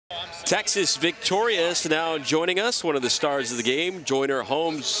Texas victorious. Now joining us, one of the stars of the game, Joyner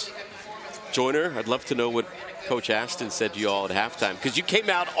Holmes. Joyner, I'd love to know what Coach Aston said to you all at halftime, because you came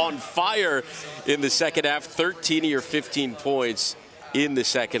out on fire in the second half, 13 of your 15 points in the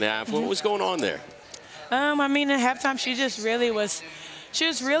second half. What was going on there? I mean, at halftime, she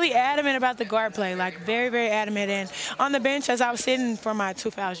was really adamant about the guard play, like very, very adamant. And on the bench, as I was sitting for my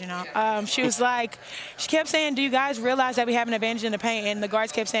 2 fouls, she was like, she kept saying, do you guys realize that we have an advantage in the paint? And the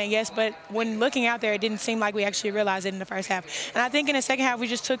guards kept saying yes, but when looking out there, it didn't seem like we actually realized it in the first half. And I think in the second half, we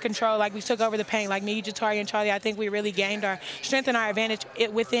just took control, like we took over the paint, like me, Jatari, and Charlie. I think we really gained our strength and our advantage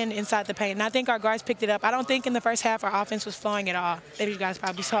inside the paint. And I think our guards picked it up. I don't think in the first half our offense was flowing at all, if you guys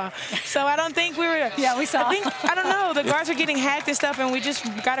probably saw. So I don't think we were. Yeah, we saw. I don't know. The guards were getting hacked and stuff, and we just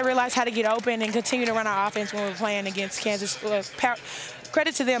got to realize how to get open and continue to run our offense when we're playing against Kansas.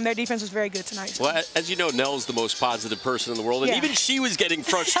 Credit to them, their defense was very good tonight. Well, as you know, Nell's the most positive person in the world, and even she was getting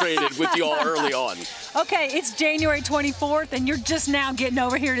frustrated with you all early on. Okay, it's January 24th, and you're just now getting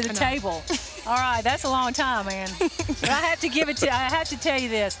over here to the table. All right, that's a long time, man. But I have to tell you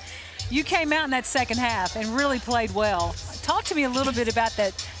this. You came out in that second half and really played well. Talk to me a little bit about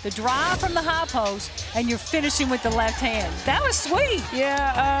the drive from the high post and you're finishing with the left hand. That was sweet.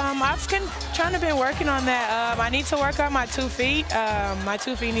 Yeah, I've been working on that. I need to work on my 2 feet. My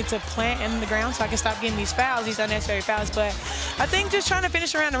 2 feet need to plant in the ground so I can stop getting these fouls, these unnecessary fouls. But I think just trying to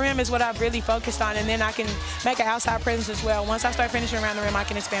finish around the rim is what I've really focused on, and then I can make an outside presence as well. Once I start finishing around the rim, I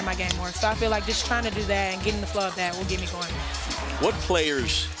can expand my game more. So I feel like just trying to do that and getting the flow of that will get me going. What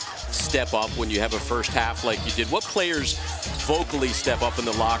players step up when you have a first half like you did? What players vocally step up in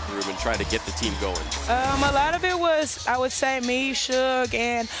the locker room and try to get the team going? A lot of it was, I would say, me, Suge,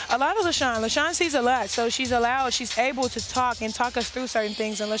 and a lot of LaShawn. LaShawn sees a lot, so she's able to talk us through certain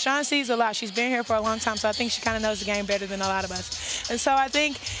things. And LaShawn sees a lot. She's been here for a long time, so I think she kind of knows the game better than a lot of us. And so I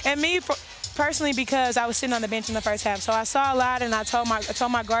think, and me personally, because I was sitting on the bench in the first half, so I saw a lot, and I told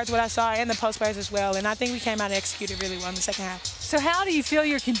my guards what I saw and the post players as well. And I think we came out and executed really well in the second half. So how do you feel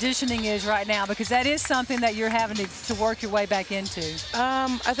your conditioning is right now? Because that is something that you're having to work your way back into.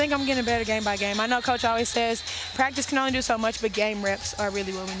 I think I'm getting better game by game. I know Coach always says practice can only do so much, but game reps are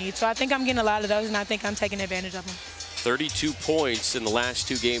really what we need. So I think I'm getting a lot of those, and I think I'm taking advantage of them. 32 points in the last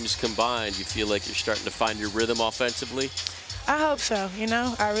 2 games combined. You feel like you're starting to find your rhythm offensively? I hope so,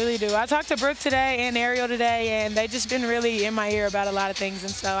 I really do. I talked to Brooke today and Ariel today, and they just been really in my ear about a lot of things.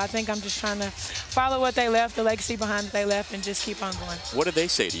 And so I think I'm just trying to follow what they left, the legacy behind what they left, and just keep on going. What did they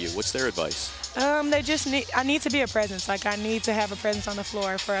say to you? What's their advice? I need to be a presence. Like, I need to have a presence on the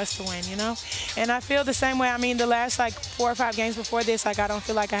floor for us to win, And I feel the same way. I mean, the last, 4 or 5 games before this, I don't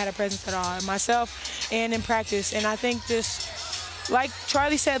feel like I had a presence at all, myself and in practice. And I think just, like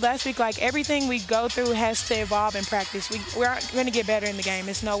Charlie said last week, everything we go through has to evolve in practice. We're going to get better in the game.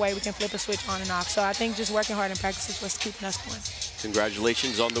 There's no way we can flip a switch on and off. So I think just working hard in practice is what's keeping us going.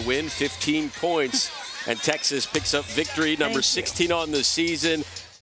 Congratulations on the win, 15 points. And Texas picks up victory, number 16 on the season.